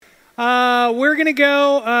We're going to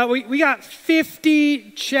go, we got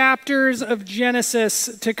 50 chapters of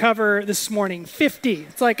Genesis to cover this morning. 50.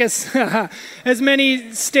 It's like as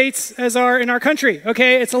many states as are in our country,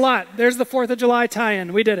 okay? It's a lot. There's the 4th of July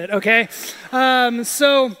tie-in. We did it, okay?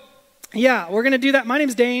 Yeah, we're going to do that. My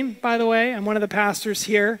name's Dane, by the way. I'm one of the pastors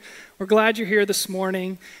here. We're glad you're here this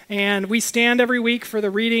morning. And we stand every week for the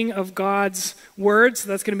reading of God's words. So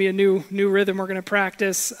that's going to be a new rhythm we're going to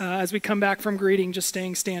practice as we come back from greeting, just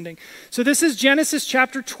staying standing. So this is Genesis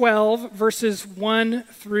chapter 12, verses 1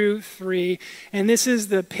 through 3. And this is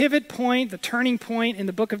the pivot point, the turning point in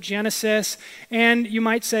the book of Genesis, and you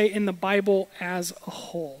might say in the Bible as a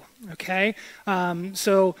whole. Okay?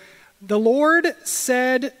 So the Lord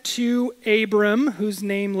said to Abram, whose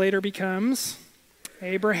name later becomes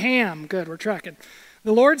Abraham. Good, we're tracking.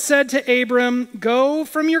 The Lord said to Abram, "Go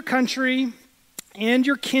from your country and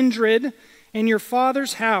your kindred and your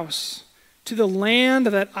father's house to the land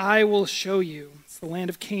that I will show you." It's the land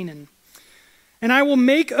of Canaan. "And I will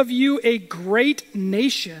make of you a great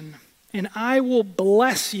nation, and I will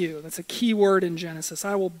bless you." That's a key word in Genesis.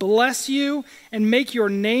 "I will bless you and make your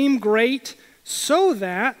name great so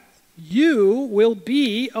that you will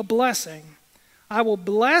be a blessing. I will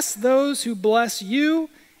bless those who bless you,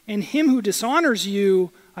 and him who dishonors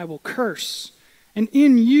you I will curse. And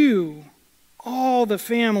in you all the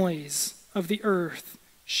families of the earth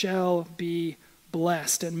shall be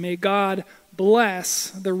blessed." And may God bless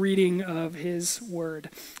the reading of his word.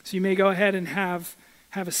 So you may go ahead and have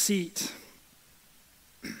a seat.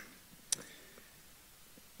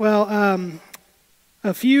 Well,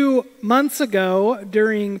 a few months ago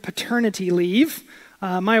during paternity leave,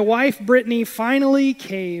 my wife, Brittany, finally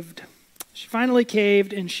caved. She finally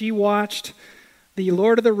caved, and she watched the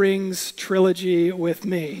Lord of the Rings trilogy with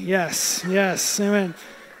me. Yes, amen.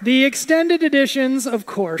 The extended editions, of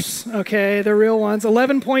course, okay, the real ones.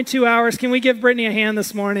 11.2 hours. Can we give Brittany a hand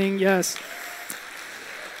this morning? Yes.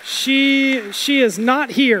 She is not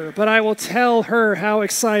here, but I will tell her how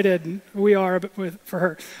excited we are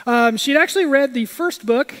for her. She'd actually read the first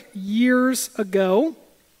book years ago,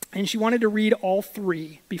 and she wanted to read all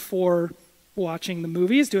three before watching the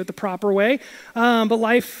movies, do it the proper way. But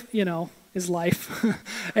life, is life.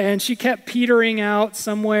 And she kept petering out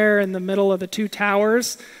somewhere in the middle of the two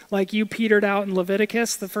towers, like you petered out in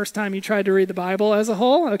Leviticus the first time you tried to read the Bible as a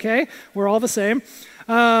whole, okay? We're all the same.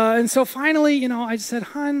 And so finally, I just said,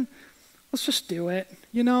 "Hon, let's just do it.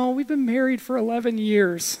 We've been married for 11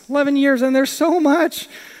 years. 11 years, and there's so much.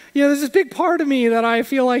 There's this big part of me that I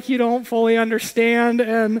feel like you don't fully understand,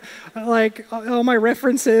 and like all my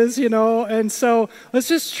references, and so let's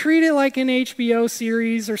just treat it like an HBO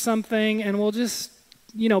series or something, and we'll just,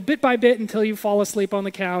 bit by bit until you fall asleep on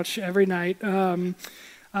the couch every night." And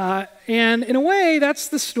in a way, that's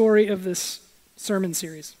the story of this sermon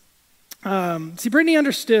series. See, Brittany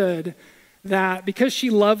understood that because she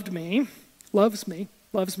loves me,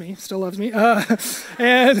 still loves me,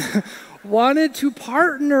 and wanted to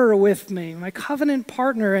partner with me, my covenant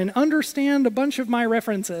partner, and understand a bunch of my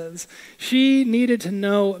references, she needed to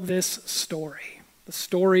know this story, the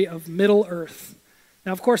story of Middle-earth.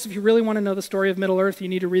 Now, of course, if you really want to know the story of Middle-earth, you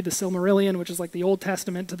need to read the Silmarillion, which is like the Old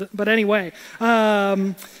Testament. But anyway,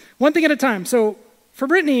 one thing at a time. So for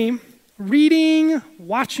Brittany, reading,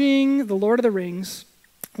 watching The Lord of the Rings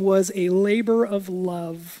was a labor of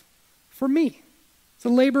love for me. It's a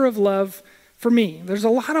labor of love for me. There's a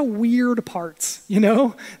lot of weird parts,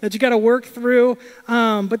 that you got to work through.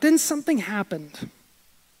 But then something happened.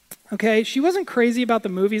 Okay, she wasn't crazy about the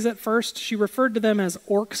movies at first. She referred to them as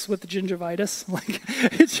orcs with gingivitis. Like,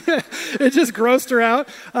 it just grossed her out.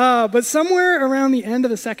 But somewhere around the end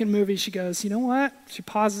of the second movie, she goes, "You know what?" She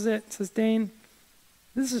pauses it, says, "Dane,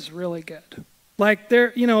 this is really good. Like,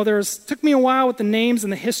 took me a while with the names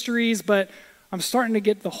and the histories, but I'm starting to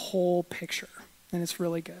get the whole picture, and it's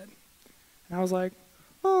really good." And I was like,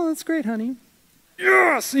 "Oh, that's great, honey."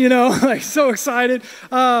 Yes, like so excited.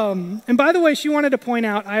 And by the way, she wanted to point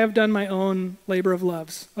out, I have done my own labor of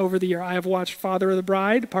loves over the year. I have watched Father of the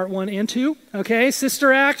Bride, part 1 and 2, okay?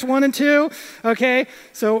 Sister Act 1 and 2, okay?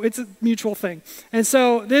 So it's a mutual thing. And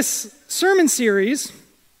so this sermon series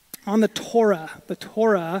on the Torah,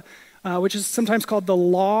 which is sometimes called the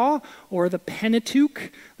Law or the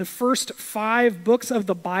Pentateuch, the first 5 books of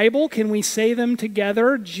the Bible. Can we say them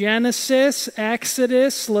together? Genesis,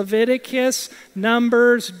 Exodus, Leviticus,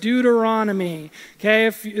 Numbers, Deuteronomy. Okay,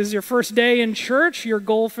 if this is your first day in church, your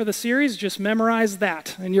goal for the series, just memorize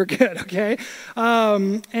that, and you're good, okay?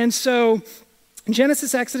 And so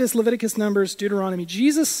Genesis, Exodus, Leviticus, Numbers, Deuteronomy.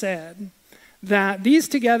 Jesus said that these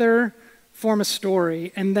together form a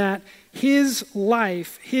story, and that his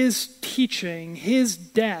life, his teaching, his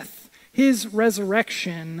death, his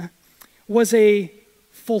resurrection was a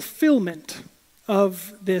fulfillment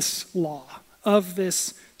of this law, of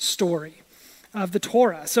this story, of the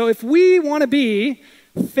Torah. So if we want to be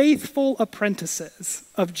faithful apprentices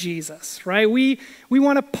of Jesus, right? We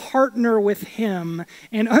want to partner with him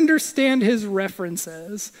and understand his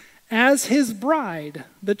references as his bride,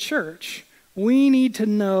 the church. We need to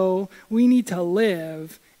know, we need to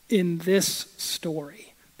live in this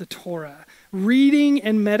story, the Torah. Reading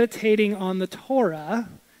and meditating on the Torah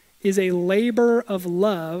is a labor of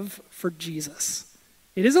love for Jesus.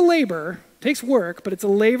 It is a labor, takes work, but it's a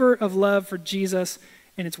labor of love for Jesus,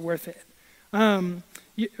 and it's worth it.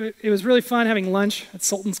 It was really fun having lunch at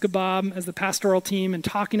Sultan's Kebab as the pastoral team and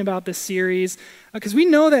talking about this series, because we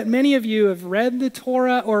know that many of you have read the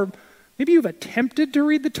Torah, or maybe you've attempted to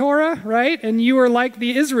read the Torah, right? And you were like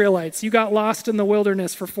the Israelites. You got lost in the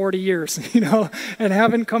wilderness for 40 years, and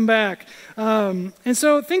haven't come back. And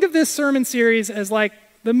so think of this sermon series as like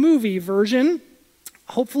the movie version,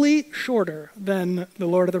 hopefully shorter than The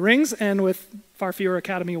Lord of the Rings and with far fewer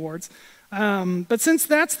Academy Awards. But since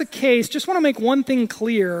that's the case, just want to make one thing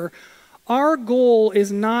clear. Our goal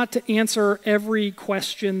is not to answer every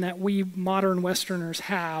question that we modern Westerners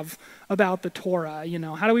have about the Torah.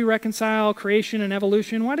 How do we reconcile creation and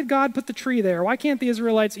evolution? Why did God put the tree there? Why can't the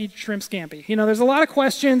Israelites eat shrimp scampi? There's a lot of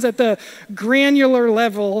questions at the granular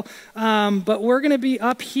level, but we're going to be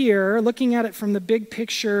up here looking at it from the big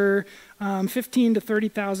picture, 15 to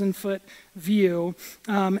 30,000 foot view,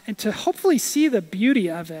 and to hopefully see the beauty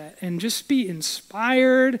of it and just be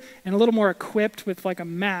inspired and a little more equipped with like a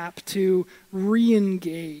map to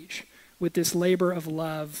re-engage with this labor of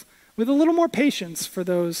love with a little more patience for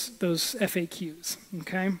those FAQs,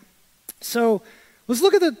 okay? So let's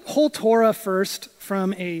look at the whole Torah first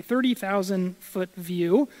from a 30,000 foot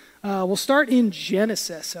view. We'll start in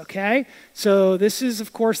Genesis, okay? So this is,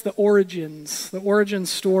 of course, the origin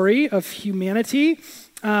story of humanity.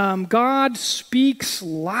 God speaks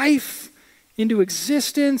life into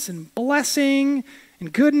existence and blessing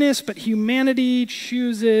and goodness, but humanity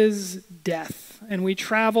chooses death. And we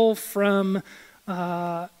travel from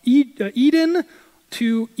Eden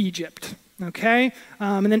to Egypt, okay?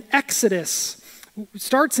 And then Exodus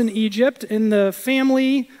starts in Egypt, and the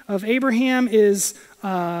family of Abraham is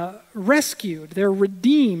rescued. They're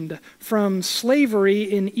redeemed from slavery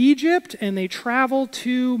in Egypt, and they travel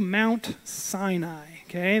to Mount Sinai.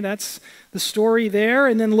 Okay, that's the story there.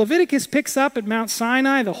 And then Leviticus picks up at Mount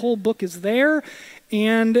Sinai. The whole book is there.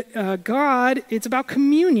 And it's about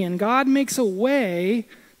communion. God makes a way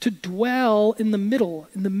to dwell in the middle,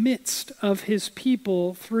 in the midst of his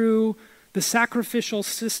people through the sacrificial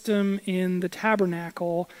system in the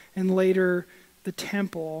tabernacle and later the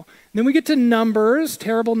temple. And then we get to Numbers,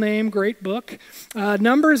 terrible name, great book.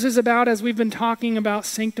 Numbers is about, as we've been talking about,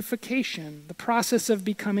 sanctification, the process of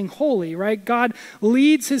becoming holy, right? God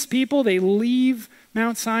leads his people. They leave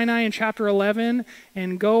Mount Sinai in chapter 11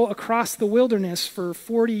 and go across the wilderness for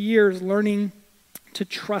 40 years learning to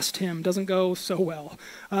trust him. Doesn't go so well.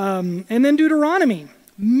 And then Deuteronomy,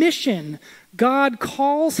 mission. God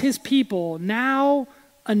calls his people, now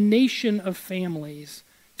a nation of families,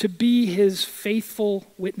 to be his faithful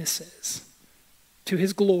witnesses to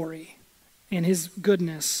his glory and his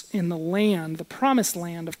goodness in the land, the promised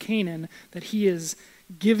land of Canaan that he is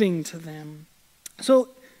giving to them. So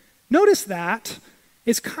notice that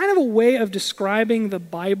it's kind of a way of describing the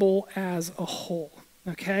Bible as a whole,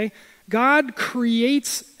 okay? God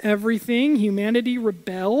creates everything, humanity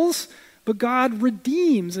rebels, but God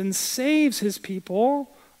redeems and saves his people,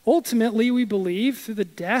 ultimately, we believe, through the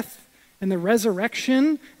death and the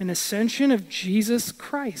resurrection and ascension of Jesus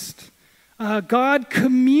Christ. God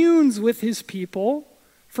communes with his people,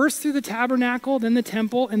 first through the tabernacle, then the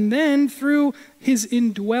temple, and then through his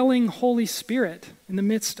indwelling Holy Spirit in the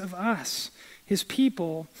midst of us, his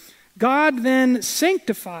people. God then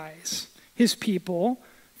sanctifies his people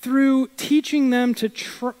through teaching them to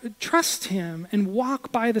trust him and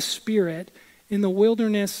walk by the Spirit in the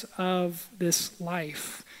wilderness of this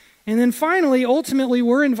life. And then finally, ultimately,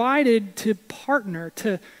 we're invited to partner,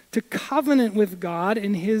 to covenant with God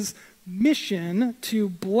in his mission to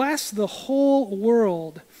bless the whole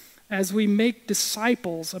world as we make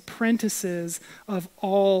disciples, apprentices of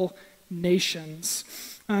all nations.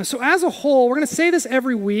 So as a whole, we're going to say this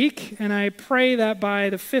every week, and I pray that by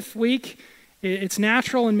the fifth week, it's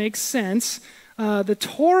natural and makes sense. The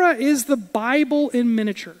Torah is the Bible in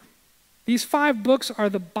miniature. These 5 books are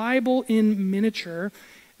the Bible in miniature.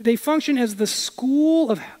 They function as the school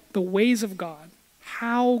of the ways of God,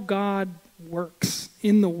 how God works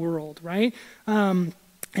in the world, right? And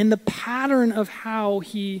the pattern of how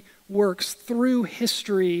he works through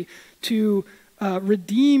history to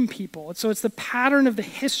redeem people. So it's the pattern of the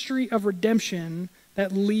history of redemption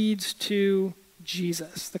that leads to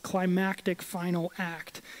Jesus, the climactic final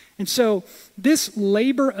act. And so this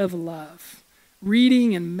labor of love,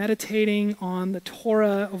 reading and meditating on the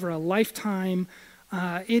Torah over a lifetime,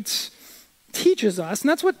 it teaches us, and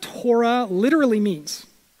that's what Torah literally means,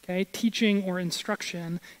 okay, teaching or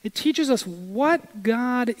instruction. It teaches us what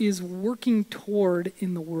God is working toward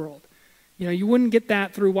in the world. You know, you wouldn't get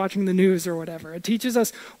that through watching the news or whatever. It teaches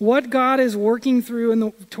us what God is working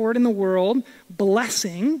toward in the world,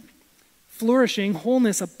 blessing, flourishing,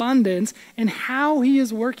 wholeness, abundance, and how he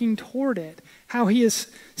is working toward it, how he is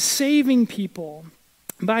saving people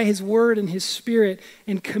by his word and his spirit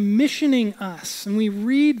and commissioning us. And we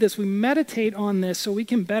read this, we meditate on this so we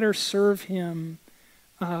can better serve him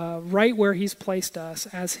right where he's placed us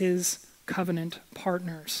as his covenant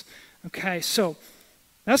partners. Okay, so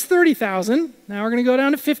that's 30,000. Now we're going to go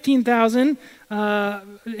down to 15,000,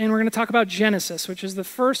 and we're going to talk about Genesis, which is the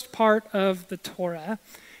first part of the Torah.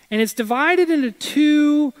 And it's divided into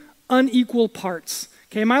two unequal parts.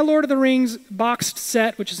 Okay, my Lord of the Rings boxed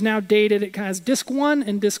set, which is now dated, it has disc 1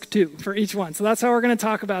 and disc 2 for each one. So that's how we're going to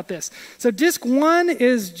talk about this. So disc 1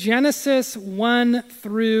 is Genesis 1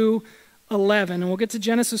 through 11, and we'll get to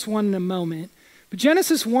Genesis 1 in a moment. But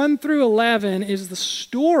Genesis 1 through 11 is the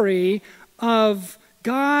story of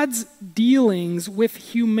God's dealings with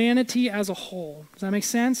humanity as a whole. Does that make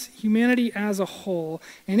sense? Humanity as a whole.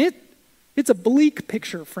 And it's a bleak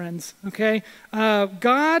picture, friends, okay?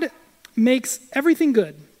 God makes everything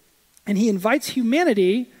good, and he invites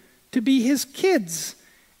humanity to be his kids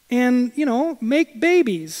and, make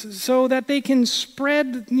babies so that they can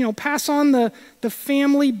spread, pass on the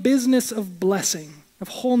family business of blessing, of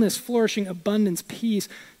wholeness, flourishing, abundance, peace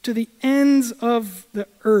to the ends of the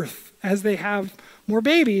earth as they have more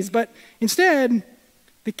babies. But instead,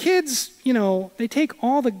 the kids, they take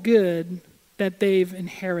all the good that they've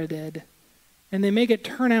inherited and they make it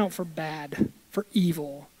turn out for bad, for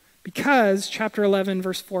evil. Because chapter 11,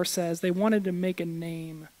 verse 4 says they wanted to make a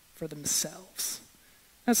name for themselves.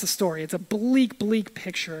 That's the story. It's a bleak, bleak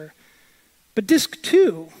picture. But disc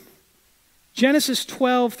 2, Genesis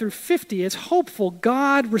 12 through 50, is hopeful.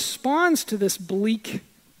 God responds to this bleak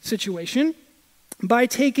situation by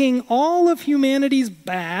taking all of humanity's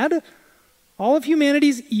bad, all of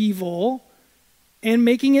humanity's evil, and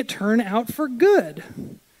making it turn out for good.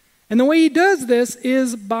 And the way he does this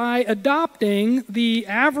is by adopting the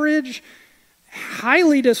average,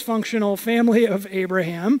 highly dysfunctional family of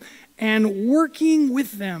Abraham and working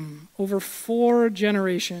with them over 4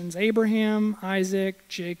 generations: Abraham, Isaac,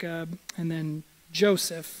 Jacob, and then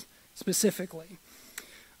Joseph specifically.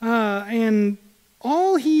 And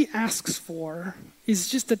all he asks for is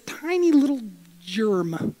just a tiny little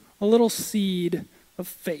germ, a little seed of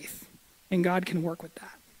faith. And God can work with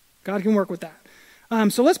that. God can work with that.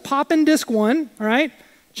 So let's pop in disc 1, all right?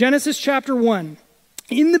 Genesis chapter 1.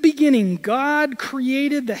 In the beginning, God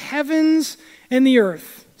created the heavens and the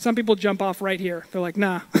earth. Some people jump off right here. They're like,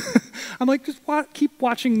 nah. I'm like, just keep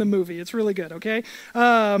watching the movie. It's really good, okay?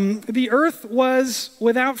 The earth was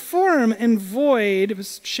without form and void. It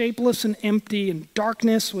was shapeless and empty, and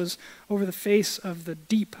darkness was over the face of the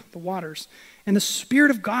deep, the waters. And the Spirit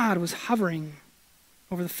of God was hovering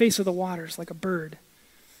over the face of the waters like a bird.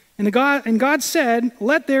 And God said,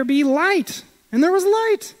 "Let there be light." And there was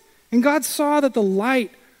light. And God saw that the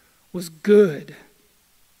light was good.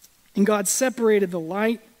 And God separated the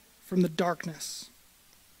light from the darkness.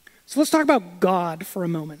 So let's talk about God for a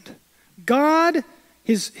moment. God,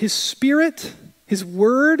 his Spirit, his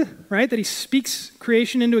word, right, that he speaks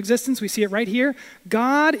creation into existence. We see it right here.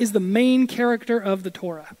 God is the main character of the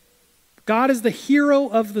Torah. God is the hero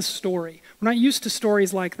of the story. We're not used to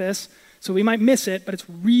stories like this, so we might miss it, but it's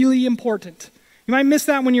really important. You might miss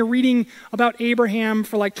that when you're reading about Abraham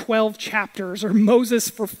for like 12 chapters or Moses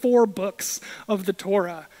for 4 books of the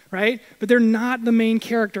Torah, right? But they're not the main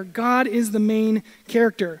character. God is the main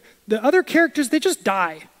character. The other characters, they just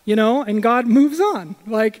die, and God moves on.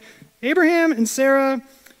 Like Abraham and Sarah,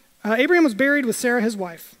 Abraham was buried with Sarah, his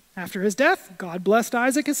wife. After his death, God blessed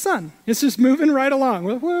Isaac, his son. It's just moving right along.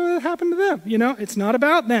 What happened to them? It's not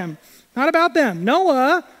about them. Not about them.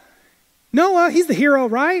 Noah, he's the hero,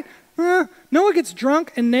 right? Noah gets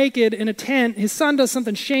drunk and naked in a tent. His son does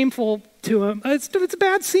something shameful to him. It's a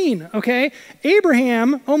bad scene, okay?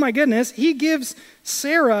 Abraham, oh my goodness, he gives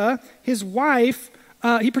Sarah, his wife,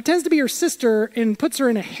 he pretends to be her sister and puts her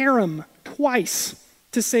in a harem twice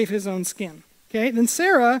to save his own skin, okay? Then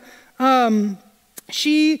Sarah,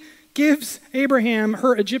 she gives Abraham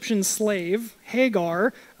her Egyptian slave,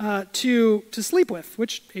 Hagar, to sleep with,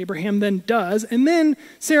 which Abraham then does. And then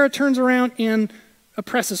Sarah turns around and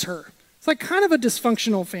oppresses her. It's like kind of a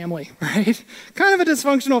dysfunctional family, right? Kind of a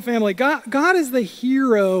dysfunctional family. God is the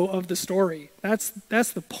hero of the story. That's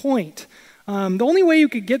the point. The only way you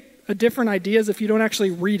could get a different idea is if you don't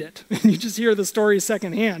actually read it and you just hear the story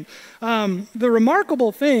secondhand. The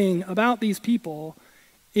remarkable thing about these people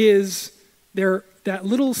is that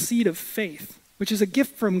little seed of faith, which is a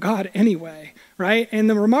gift from God anyway, right? And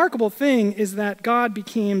the remarkable thing is that God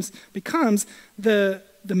becomes the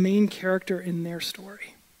main character in their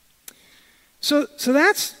story. So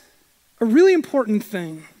that's a really important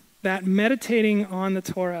thing that meditating on the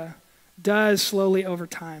Torah does slowly over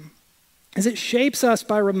time, is it shapes us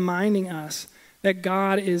by reminding us that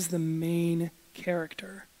God is the main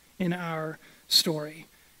character in our story.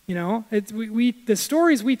 You know, the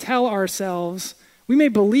stories we tell ourselves, we may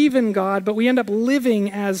believe in God, but we end up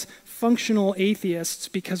living as functional atheists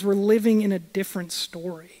because we're living in a different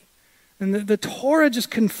story. And the Torah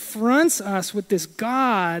just confronts us with this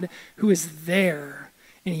God who is there,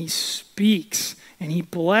 and he speaks, and he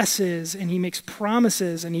blesses, and he makes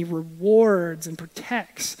promises, and he rewards and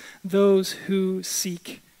protects those who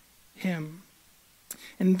seek him.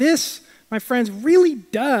 And this, my friends, really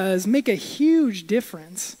does make a huge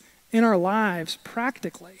difference in our lives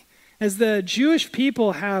practically. As the Jewish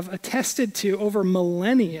people have attested to over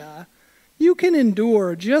millennia, you can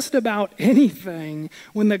endure just about anything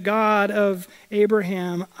when the God of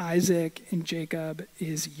Abraham, Isaac, and Jacob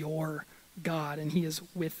is your God, and he is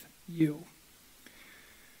with you.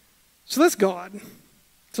 So that's God.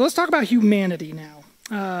 So let's talk about humanity now.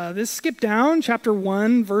 Let's skip down, chapter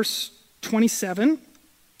 1, verse 27.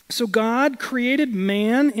 So God created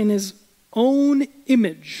man in his own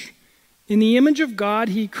image. In the image of God,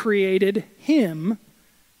 he created him.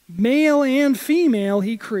 Male and female,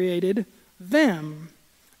 he created them.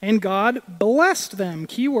 And God blessed them,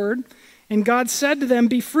 keyword. And God said to them,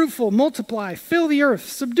 be fruitful, multiply, fill the earth,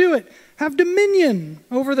 subdue it, have dominion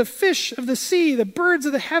over the fish of the sea, the birds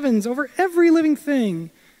of the heavens, over every living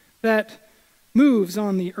thing that moves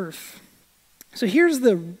on the earth. So here's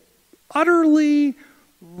the utterly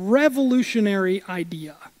revolutionary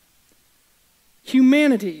idea.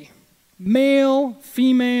 Humanity, male,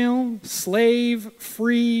 female, slave,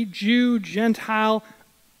 free, Jew, Gentile,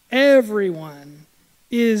 everyone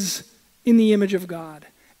is in the image of God.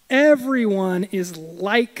 Everyone is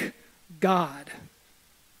like God.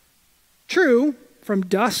 True, from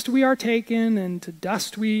dust we are taken, and to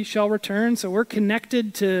dust we shall return, so we're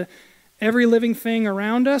connected to every living thing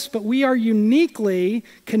around us, but we are uniquely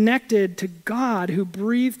connected to God who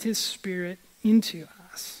breathed his Spirit into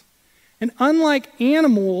us. And unlike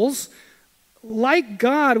animals, like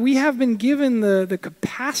God, we have been given the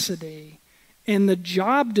capacity and the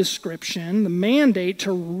job description, the mandate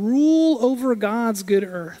to rule over God's good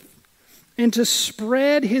earth and to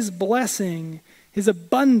spread his blessing, his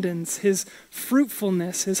abundance, his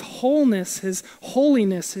fruitfulness, his wholeness, his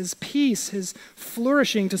holiness, his peace, his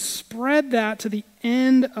flourishing, to spread that to the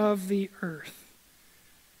end of the earth.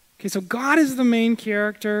 Okay, so God is the main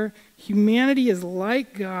character. Humanity is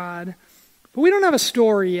like God. But we don't have a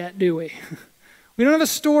story yet, do we? We don't have a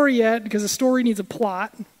story yet because a story needs a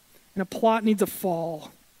plot, and a plot needs a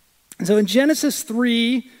fall. And so in Genesis 3,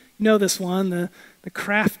 you know this one, the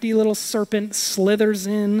crafty little serpent slithers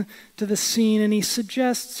in to the scene, and he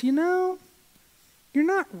suggests, you're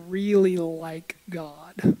not really like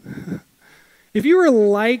God. If you're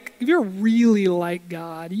really like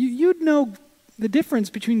God, you'd know the difference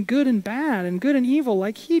between good and bad and good and evil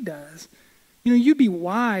like he does. You'd be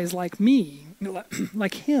wise like me,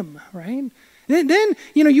 like him, right? Then,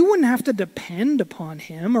 you wouldn't have to depend upon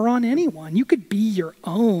him or on anyone. You could be your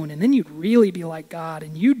own, and then you'd really be like God,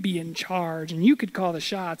 and you'd be in charge, and you could call the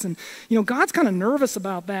shots. And, God's kind of nervous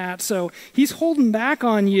about that, so he's holding back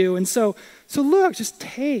on you. And so look, just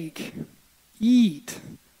eat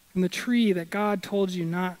from the tree that God told you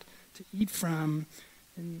not to eat from,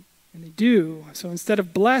 and they do. So instead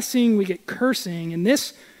of blessing, we get cursing. And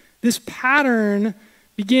this pattern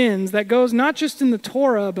begins that goes not just in the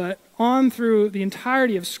Torah, but on through the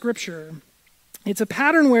entirety of Scripture. It's a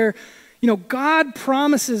pattern where, God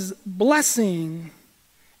promises blessing,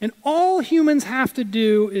 and all humans have to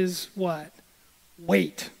do is what?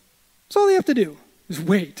 Wait. That's all they have to do is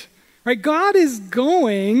wait. Right? God is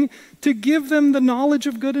going to give them the knowledge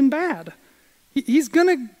of good and bad. He's going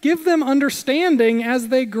to give them understanding as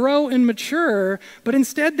they grow and mature, but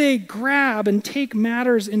instead they grab and take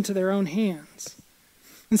matters into their own hands.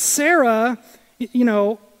 And Sarah,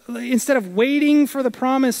 instead of waiting for the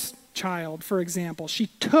promise child, for example. She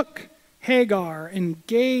took Hagar and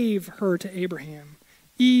gave her to Abraham.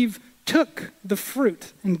 Eve took the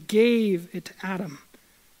fruit and gave it to Adam.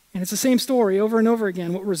 And it's the same story over and over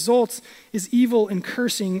again. What results is evil and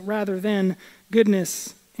cursing rather than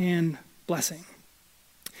goodness and blessing.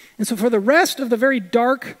 And so for the rest of the very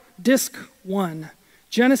dark disc 1,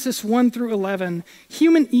 Genesis 1 through 11,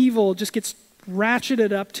 human evil just gets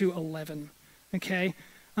ratcheted up to 11, okay?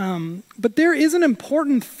 But there is an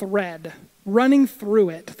important thread running through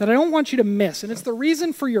it that I don't want you to miss, and it's the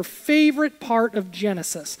reason for your favorite part of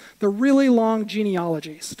Genesis, the really long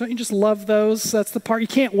genealogies. Don't you just love those? That's the part you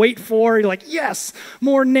can't wait for. You're like, yes,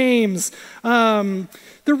 more names. The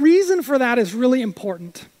reason for that is really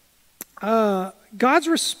important. God's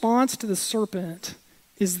response to the serpent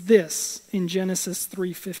is this in Genesis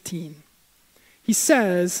 3:15. He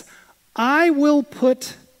says, I will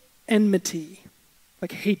put enmity,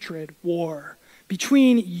 like hatred, war,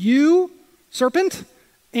 between you, serpent,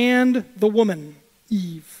 and the woman,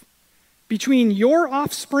 Eve. Between your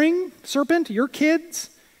offspring, serpent, your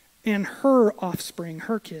kids, and her offspring,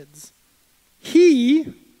 her kids. He,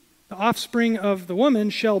 the offspring of the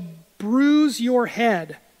woman, shall bruise your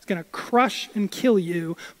head. He's going to crush and kill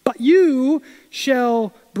you, but you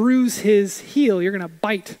shall bruise his heel. You're going to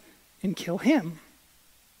bite and kill him.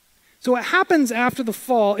 So what happens after the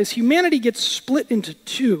fall is humanity gets split into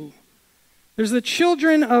two. There's the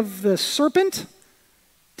children of the serpent,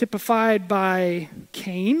 typified by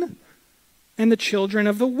Cain, and the children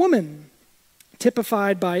of the woman,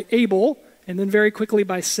 typified by Abel, and then very quickly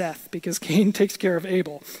by Seth, because Cain takes care of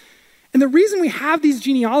Abel. And the reason we have these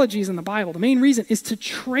genealogies in the Bible, the main reason, is to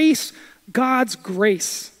trace God's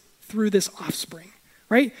grace through this offspring,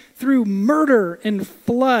 right? Through murder and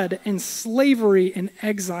flood and slavery and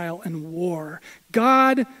exile and war.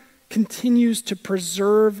 God continues to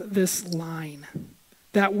preserve this line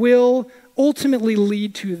that will ultimately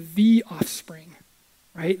lead to the offspring,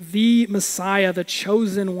 right? The Messiah, the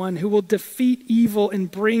chosen one who will defeat evil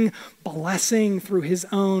and bring blessing through his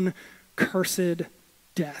own cursed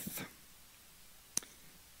death.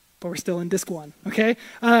 But we're still in disc 1, okay?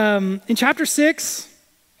 In chapter 6,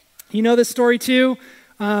 you know this story too.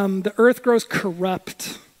 The earth grows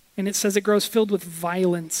corrupt, and it says it grows filled with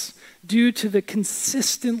violence due to the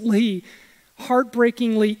consistently,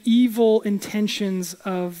 heartbreakingly evil intentions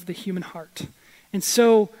of the human heart. And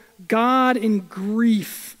so God, in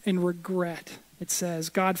grief and regret, it says,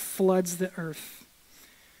 God floods the earth.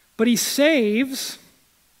 But he saves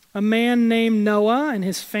a man named Noah and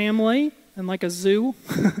his family, and like a zoo.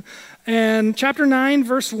 And chapter 9,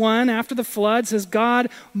 verse 1, after the flood, says, God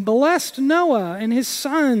blessed Noah and his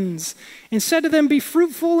sons and said to them, be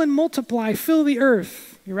fruitful and multiply, fill the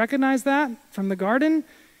earth. You recognize that from the garden?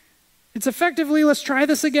 It's effectively, let's try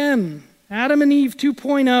this again. Adam and Eve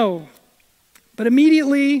 2.0. But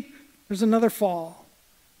immediately, there's another fall.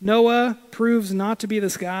 Noah proves not to be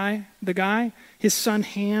the guy. His son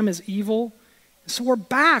Ham is evil. So we're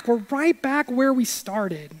back. We're right back where we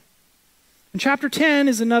started. And chapter 10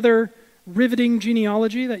 is another riveting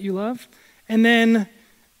genealogy that you love. And then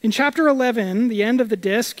in chapter 11, the end of the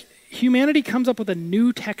disc, humanity comes up with a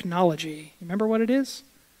new technology. Remember what it is?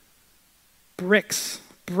 Bricks.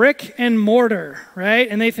 Brick and mortar, right?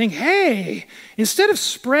 And they think, hey, instead of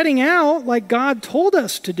spreading out like God told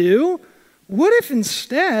us to do, what if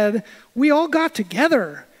instead we all got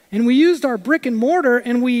together and we used our brick and mortar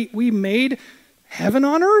and we made heaven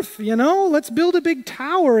on earth, you know? Let's build a big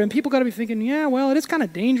tower. And people got to be thinking, yeah, well, it is kind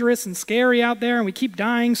of dangerous and scary out there and we keep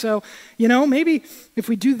dying. So, you know, maybe if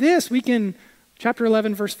we do this, we can, chapter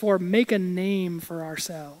 11, verse 4, make a name for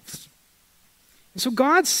ourselves. And so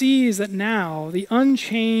God sees that now the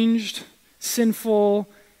unchanged, sinful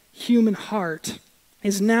human heart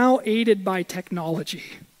is now aided by technology.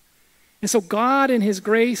 And so God in his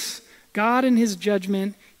grace, God in his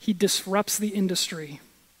judgment, he disrupts the industry.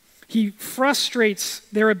 He frustrates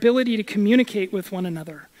their ability to communicate with one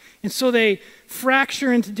another. And so they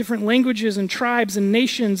fracture into different languages and tribes and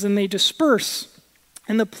nations, and they disperse.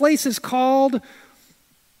 And the place is called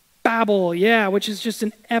Babel, which is just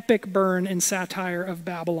an epic burn and satire of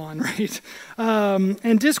Babylon, right?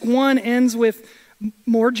 And disc 1 ends with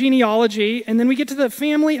more genealogy, and then we get to the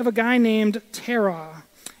family of a guy named Terah,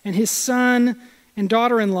 and his son and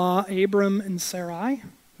daughter-in-law, Abram and Sarai,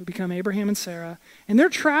 who become Abraham and Sarah, and they're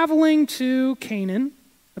traveling to Canaan,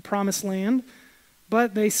 the promised land,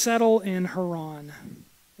 but they settle in Haran.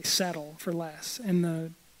 They settle for less, and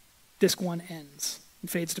the disc 1 ends. and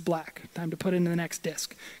fades to black. Time to put into the next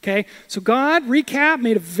disc. Okay, so God, recap,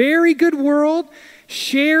 made a very good world,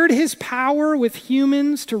 shared his power with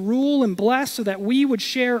humans to rule and bless so that we would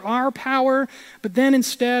share our power. But then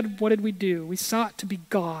instead, what did we do? We sought to be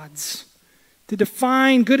gods, to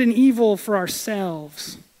define good and evil for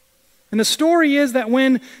ourselves. And the story is that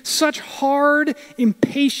when such hard,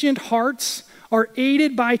 impatient hearts are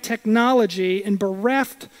aided by technology and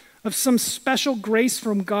bereft of some special grace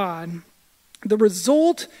from God, the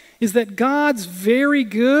result is that God's very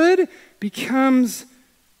good becomes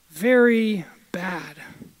very bad.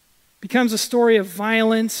 Becomes a story of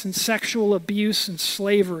violence and sexual abuse and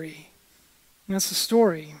slavery. And that's the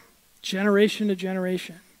story, generation to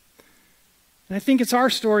generation. And I think it's our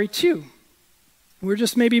story too. We're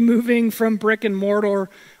just maybe moving from brick and mortar,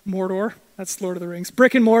 that's Lord of the Rings,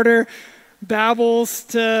 brick and mortar Babels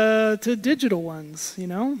to digital ones, you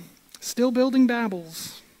know? Still building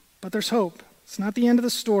Babels, but there's hope. It's not the end of the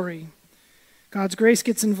story. God's grace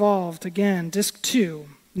gets involved. Again, disc 2,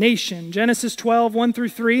 nation, Genesis 12, 1 through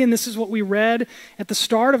 3, and this is what we read at the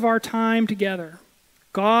start of our time together.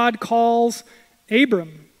 God calls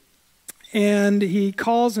Abram, and he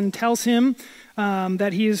calls and tells him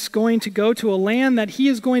that he is going to go to a land that he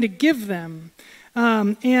is going to give them.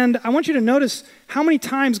 And I want you to notice how many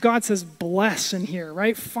times God says bless in here,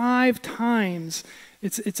 right? 5 times.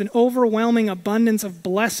 It's an overwhelming abundance of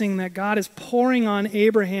blessing that God is pouring on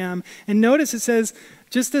Abraham. And notice it says,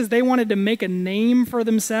 just as they wanted to make a name for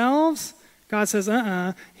themselves, God says,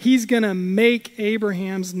 he's going to make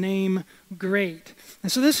Abraham's name great.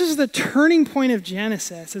 And so this is the turning point of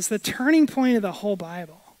Genesis. It's the turning point of the whole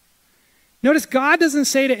Bible. Notice God doesn't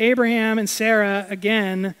say to Abraham and Sarah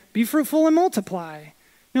again, be fruitful and multiply.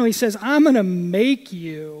 No, he says, I'm going to make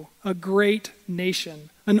you a great nation,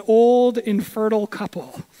 an old, infertile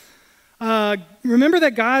couple. Remember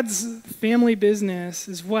that God's family business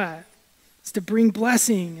is what? It's to bring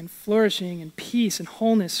blessing and flourishing and peace and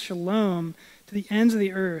wholeness, shalom, to the ends of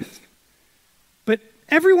the earth. But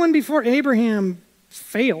everyone before Abraham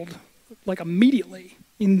failed, like immediately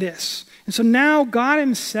in this. And so now God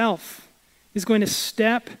himself is going to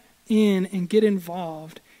step in and get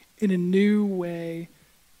involved in a new way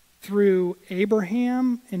through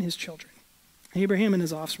Abraham and his children, Abraham and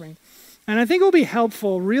his offspring. And I think it will be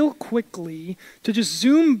helpful real quickly to just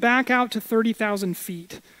zoom back out to 30,000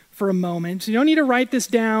 feet for a moment. So you don't need to write this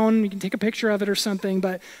down. You can take a picture of it or something,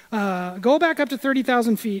 but go back up to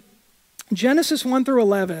 30,000 feet. Genesis 1 through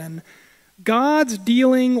 11, God's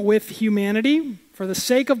dealing with humanity for the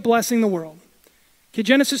sake of blessing the world. Okay,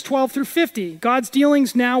 Genesis 12 through 50, God's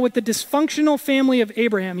dealings now with the dysfunctional family of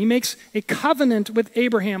Abraham. He makes a covenant with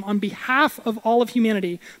Abraham on behalf of all of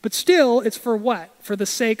humanity, but still it's for what? For the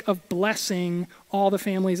sake of blessing all the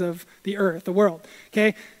families of the earth, the world.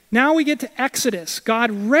 Okay, now we get to Exodus. God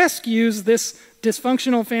rescues this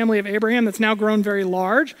dysfunctional family of Abraham that's now grown very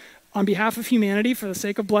large on behalf of humanity for the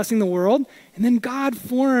sake of blessing the world, and then God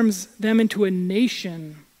forms them into a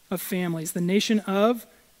nation of families, the nation of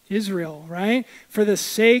Israel, right? For the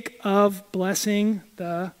sake of blessing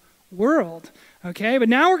the world, okay? But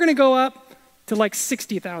now we're going to go up to like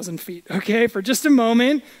 60,000 feet, okay? For just a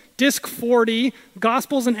moment, disc 40,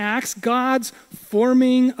 Gospels and Acts, God's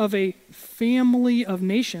forming of a family of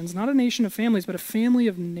nations, not a nation of families, but a family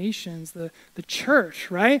of nations, the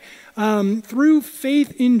church, right? Through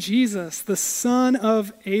faith in Jesus, the son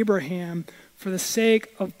of Abraham, for the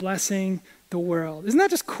sake of blessing the world. Isn't that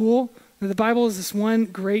just cool? The Bible is this one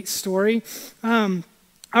great story. All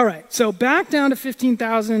right, so back down to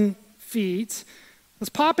 15,000 feet. Let's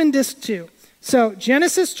pop in disc 2. So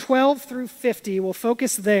Genesis 12 through 50, we'll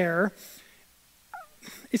focus there.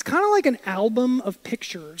 It's kind of like an album of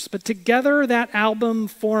pictures, but together that album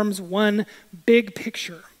forms one big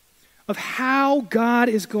picture of how God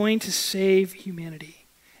is going to save humanity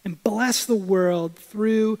and bless the world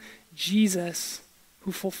through Jesus,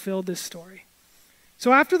 who fulfilled this story.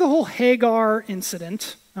 So after the whole Hagar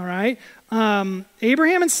incident, all right,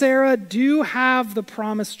 Abraham and Sarah do have the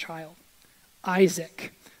promised child,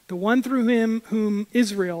 Isaac, the one through whom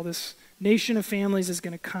Israel, this nation of families, is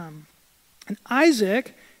going to come. And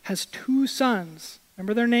Isaac has 2 sons.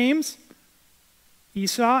 Remember their names?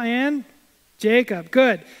 Esau and Jacob.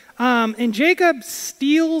 Good. And Jacob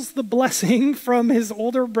steals the blessing from his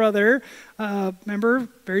older brother. Remember,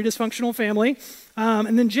 very dysfunctional family.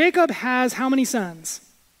 And then Jacob has how many sons?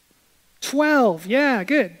 12. Yeah,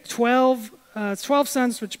 good. 12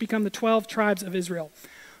 sons, which become the 12 tribes of Israel.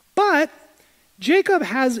 But Jacob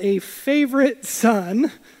has a favorite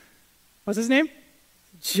son. What's his name?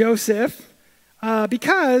 Joseph.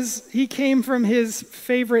 Because he came from his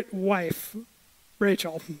favorite wife,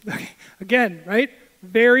 Rachel. Okay. Again, right?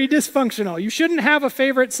 Very dysfunctional. You shouldn't have a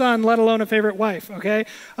favorite son, let alone a favorite wife, okay?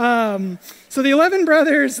 So the 11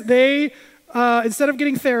 brothers, they, instead of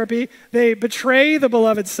getting therapy, they betray the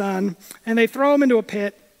beloved son, and they throw him into a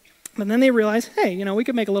pit, and then they realize, hey, we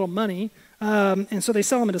could make a little money, and so they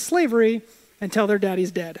sell him into slavery until their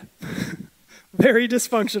daddy's dead. Very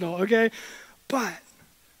dysfunctional, okay? But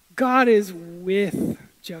God is with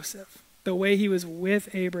Joseph, the way he was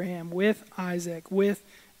with Abraham, with Isaac, with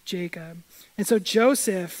Jacob. And so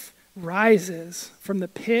Joseph rises from the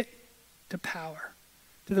pit to power,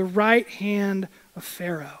 to the right hand of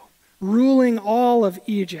Pharaoh, ruling all of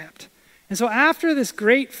Egypt. And so after this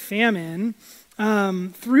great famine,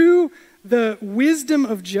 through the wisdom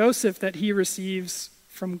of Joseph that he receives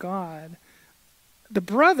from God, the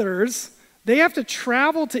brothers, they have to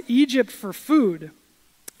travel to Egypt for food.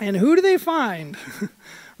 And who do they find?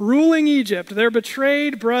 Ruling Egypt, their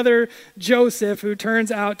betrayed brother Joseph, who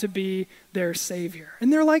turns out to be their savior.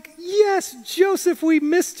 And they're like, yes, Joseph, we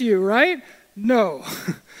missed you, right? No.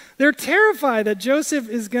 They're terrified that Joseph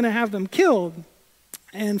is going to have them killed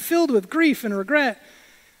and filled with grief and regret.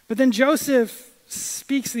 But then Joseph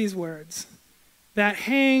speaks these words that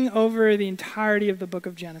hang over the entirety of the book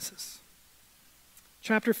of Genesis.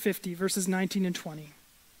 Chapter 50, verses 19 and 20.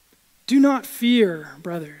 Do not fear,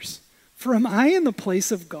 brothers, for am I in the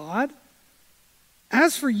place of God?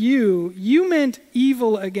 As for you, you meant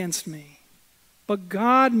evil against me, but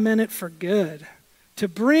God meant it for good, to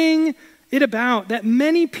bring it about that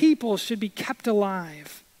many people should be kept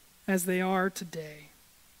alive as they are today.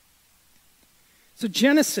 So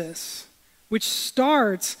Genesis, which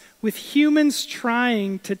starts with humans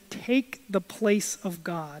trying to take the place of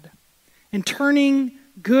God and turning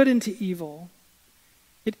good into evil,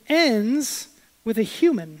 it ends with a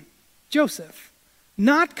human, Joseph,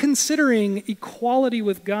 not considering equality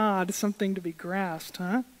with God something to be grasped,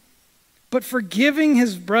 but forgiving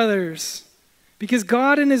his brothers because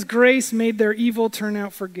God in his grace made their evil turn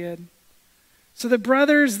out for good. So the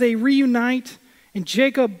brothers, they reunite, and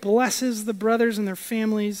Jacob blesses the brothers and their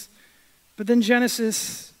families, but then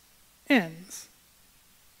Genesis ends.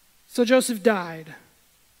 So Joseph died,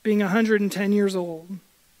 being 110 years old.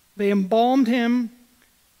 They embalmed him,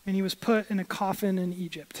 and he was put in a coffin in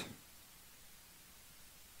Egypt.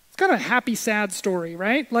 It's kind of a happy, sad story,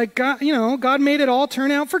 right? Like, God made it all turn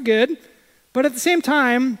out for good, but at the same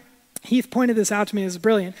time, Heath pointed this out to me, this is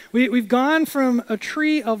brilliant. We've gone from a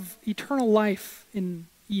tree of eternal life in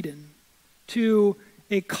Eden to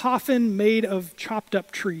a coffin made of chopped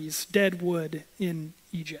up trees, dead wood in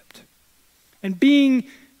Egypt. And being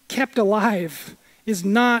kept alive is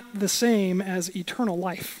not the same as eternal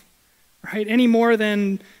life, right? Any more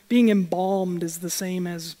than being embalmed is the same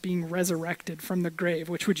as being resurrected from the grave.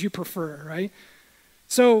 Which would you prefer, right?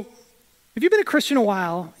 So if you've been a Christian a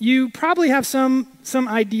while, you probably have some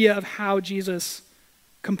idea of how Jesus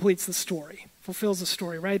completes the story, fulfills the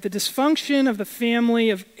story, right? The dysfunction of the family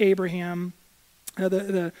of Abraham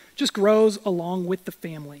just grows along with the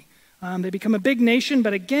family. They become a big nation,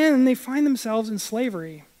 but again, they find themselves in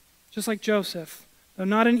slavery, just like Joseph, though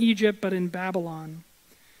not in Egypt, but in Babylon.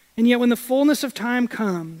 And yet when the fullness of time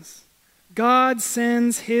comes, God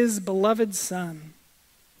sends his beloved Son,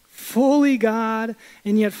 fully God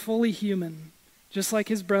and yet fully human, just like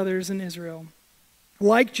his brothers in Israel.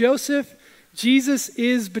 Like Joseph, Jesus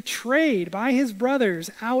is betrayed by his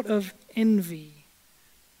brothers out of envy.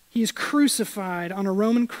 He is crucified on a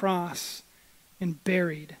Roman cross and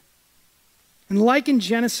buried. And like in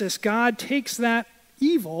Genesis, God takes that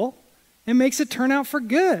evil and makes it turn out for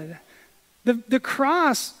good. The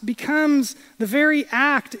cross becomes the very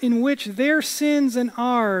act in which their sins and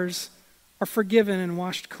ours are forgiven and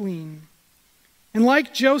washed clean. And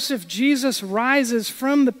like Joseph, Jesus rises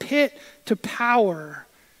from the pit to power,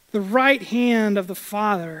 the right hand of the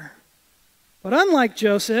Father. But unlike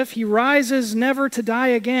Joseph, he rises never to die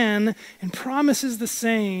again and promises the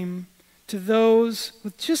same to those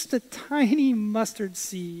with just a tiny mustard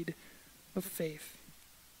seed of faith.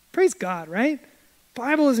 Praise God, right? The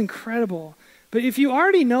Bible is incredible. But if you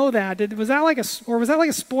already know that, was that like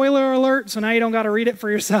a spoiler alert? So now you don't got to read it for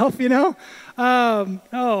yourself,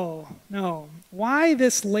 Oh, no. Why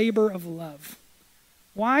this labor of love?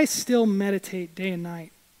 Why still meditate day and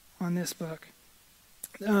night on this book?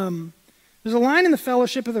 There's a line in the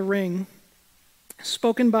Fellowship of the Ring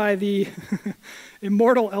spoken by the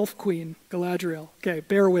immortal elf queen, Galadriel. Okay,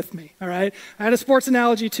 bear with me, all right? I had a sports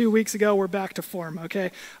analogy 2 weeks ago. We're back to form,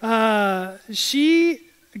 okay? Galadriel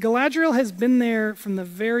has been there from the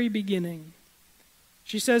very beginning.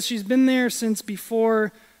 She says she's been there since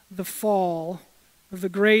before the fall of the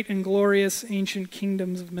great and glorious ancient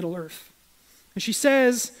kingdoms of Middle-earth. And she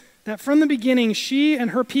says that from the beginning she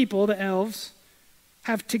and her people, the elves,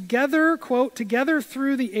 have together, quote, together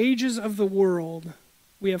through the ages of the world,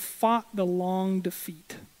 we have fought the long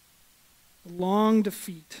defeat. The long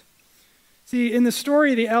defeat. See, in the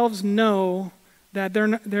story, the elves know that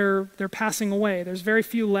they're passing away. There's very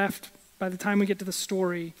few left by the time we get to the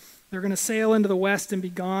story. They're going to sail into the west and be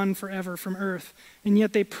gone forever from earth. And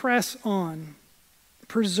yet they press on,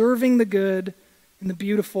 preserving the good and the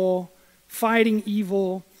beautiful, fighting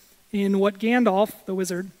evil in what Gandalf, the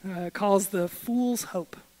wizard, calls the fool's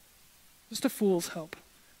hope. Just a fool's hope.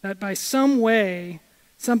 That by some way,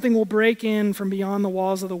 something will break in from beyond the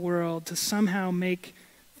walls of the world to somehow make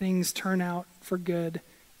things turn out for good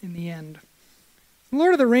in the end.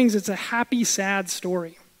 Lord of the Rings, it's a happy, sad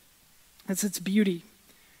story. It's its beauty.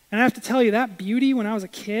 And I have to tell you, that beauty when I was a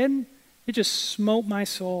kid, it just smote my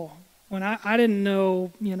soul. When I didn't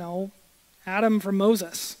know, Adam from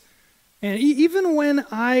Moses. And even when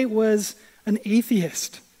I was an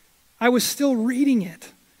atheist, I was still reading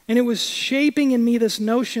it. And it was shaping in me this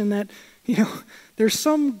notion that, there's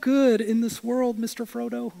some good in this world, Mr.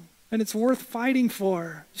 Frodo, and it's worth fighting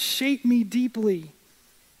for. Shape me deeply.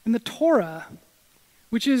 And the Torah,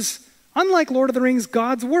 which is, unlike Lord of the Rings,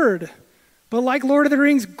 God's word, but like Lord of the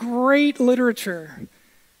Rings, great literature,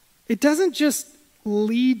 it doesn't just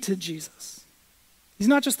lead to Jesus. He's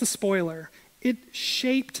not just the spoiler. It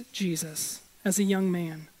shaped Jesus as a young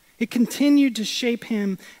man. It continued to shape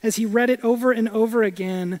him as he read it over and over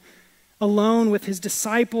again, alone with his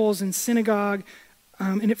disciples in synagogue,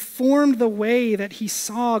 and it formed the way that he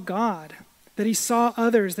saw God, that he saw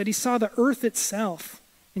others, that he saw the earth itself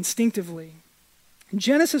instinctively.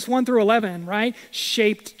 Genesis 1 through 11, right,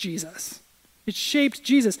 shaped Jesus. It shaped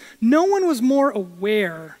Jesus. No one was more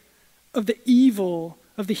aware of the evil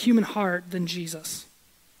of the human heart than Jesus.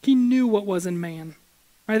 He knew what was in man.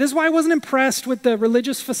 Right? This is why I wasn't impressed with the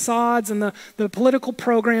religious facades and the political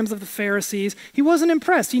programs of the Pharisees. He wasn't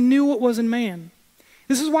impressed. He knew what was in man.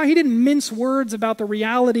 This is why he didn't mince words about the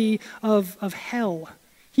reality of hell.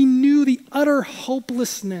 He knew the utter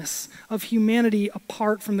hopelessness of humanity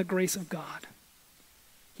apart from the grace of God.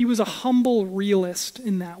 He was a humble realist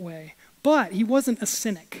in that way. But he wasn't a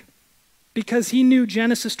cynic because he knew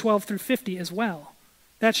Genesis 12 through 50 as well.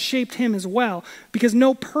 That shaped him as well because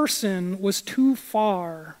no person was too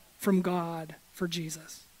far from God for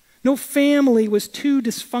Jesus. No family was too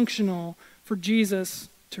dysfunctional for Jesus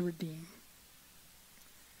to redeem.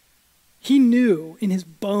 He knew in his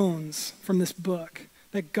bones from this book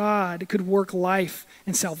that God could work life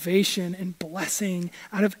and salvation and blessing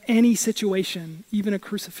out of any situation, even a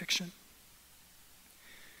crucifixion.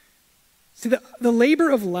 See, the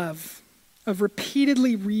labor of love, of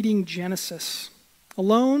repeatedly reading Genesis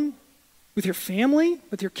alone, with your family,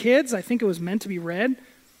 with your kids, I think it was meant to be read,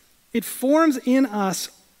 it forms in us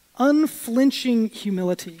unflinching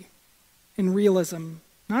humility and realism,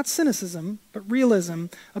 not cynicism, but realism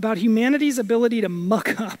about humanity's ability to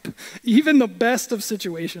muck up even the best of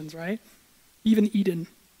situations, right? Even Eden.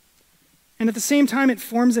 And at the same time, it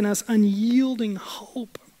forms in us unyielding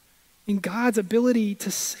hope in God's ability to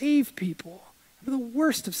save people out of the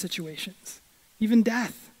worst of situations, even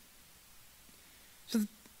death. So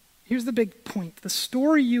here's the big point. The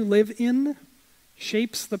story you live in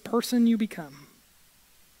shapes the person you become.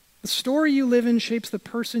 The story you live in shapes the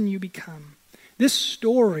person you become. This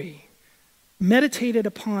story, meditated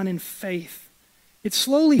upon in faith, it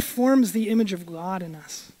slowly forms the image of God in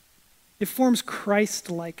us. It forms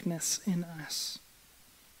Christ-likeness in us.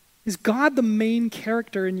 Is God the main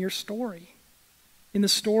character in your story? In the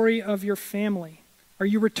story of your family? Are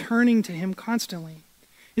you returning to him constantly?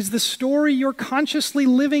 Is the story you're consciously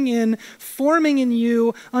living in forming in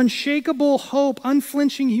you unshakable hope,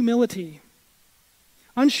 unflinching humility?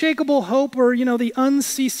 Unshakable hope or, the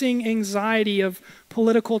unceasing anxiety of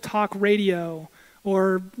political talk radio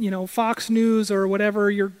or, Fox News or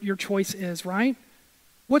whatever your choice is, right?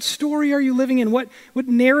 What story are you living in? What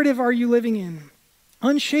narrative are you living in?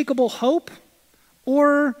 Unshakable hope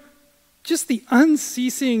or just the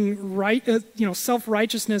unceasing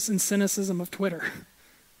self-righteousness and cynicism of Twitter?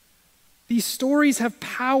 These stories have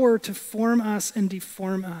power to form us and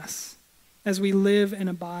deform us as we live and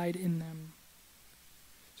abide in them.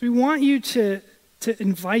 So we want you to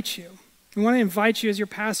invite you. We want to invite you as your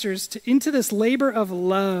pastors into this labor of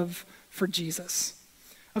love for Jesus.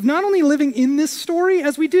 Of not only living in this story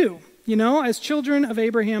as we do, as children of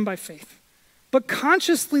Abraham by faith, but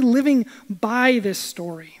consciously living by this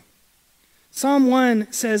story. Psalm 1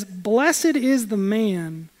 says, "Blessed is the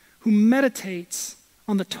man who meditates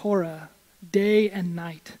on the Torah day and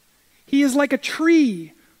night. He is like a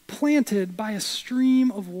tree planted by a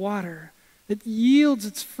stream of water It yields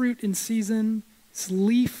its fruit in season. Its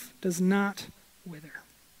leaf does not wither.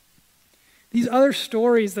 These other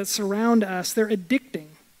stories that surround us, they're addicting,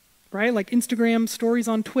 right? Like Instagram stories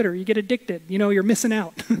on Twitter. You get addicted. You're missing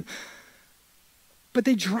out. But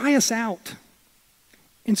they dry us out.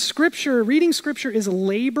 And reading Scripture is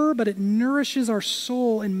labor, but it nourishes our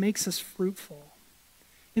soul and makes us fruitful.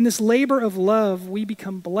 In this labor of love, we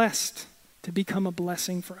become blessed to become a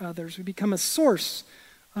blessing for others. We become a source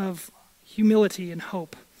of humility and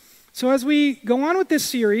hope. So as we go on with this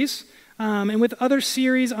series, and with other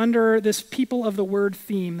series under this People of the Word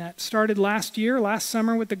theme that started last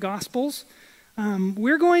summer with the Gospels,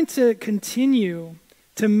 we're going to continue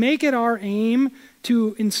to make it our aim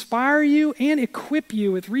to inspire you and equip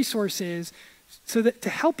you with resources so that to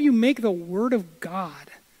help you make the Word of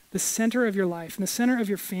God the center of your life and the center of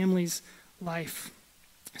your family's life,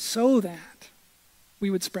 so that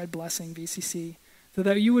we would spread blessing, VCC, so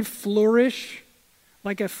that you would flourish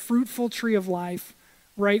like a fruitful tree of life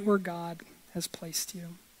right where God has placed you.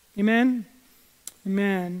 Amen?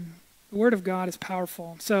 Amen. The Word of God is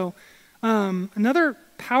powerful. So another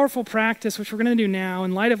powerful practice, which we're going to do now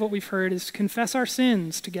in light of what we've heard, is confess our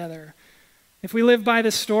sins together. If we live by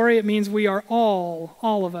this story, it means we are all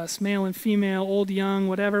of us, male and female, old, young,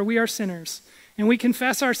 whatever, we are sinners. And we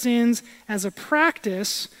confess our sins as a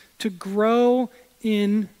practice to grow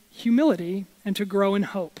in humility and to grow in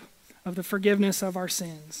hope of the forgiveness of our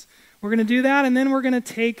sins. We're going to do that, and then we're going to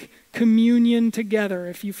take communion together.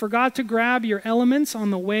 If you forgot to grab your elements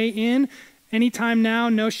on the way in, anytime now,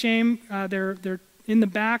 no shame. They're in the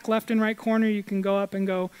back, left and right corner. You can go up and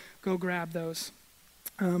go grab those.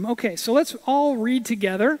 Okay, so let's all read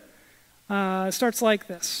together. It starts like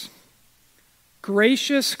this.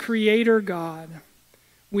 Gracious Creator God,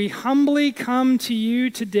 we humbly come to you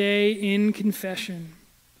today in confession.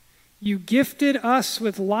 You gifted us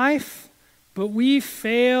with life, but we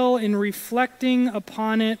fail in reflecting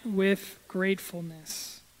upon it with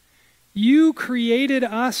gratefulness. You created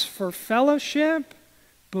us for fellowship,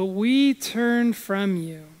 but we turn from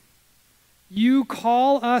you. You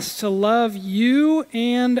call us to love you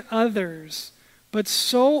and others, but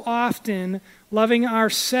so often loving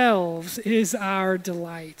ourselves is our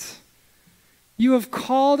delight. You have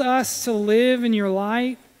called us to live in your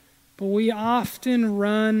light, but we often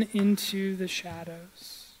run into the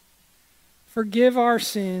shadows. Forgive our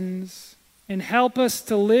sins and help us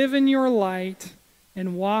to live in your light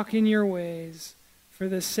and walk in your ways. For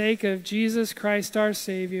the sake of Jesus Christ our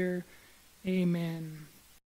Savior, amen.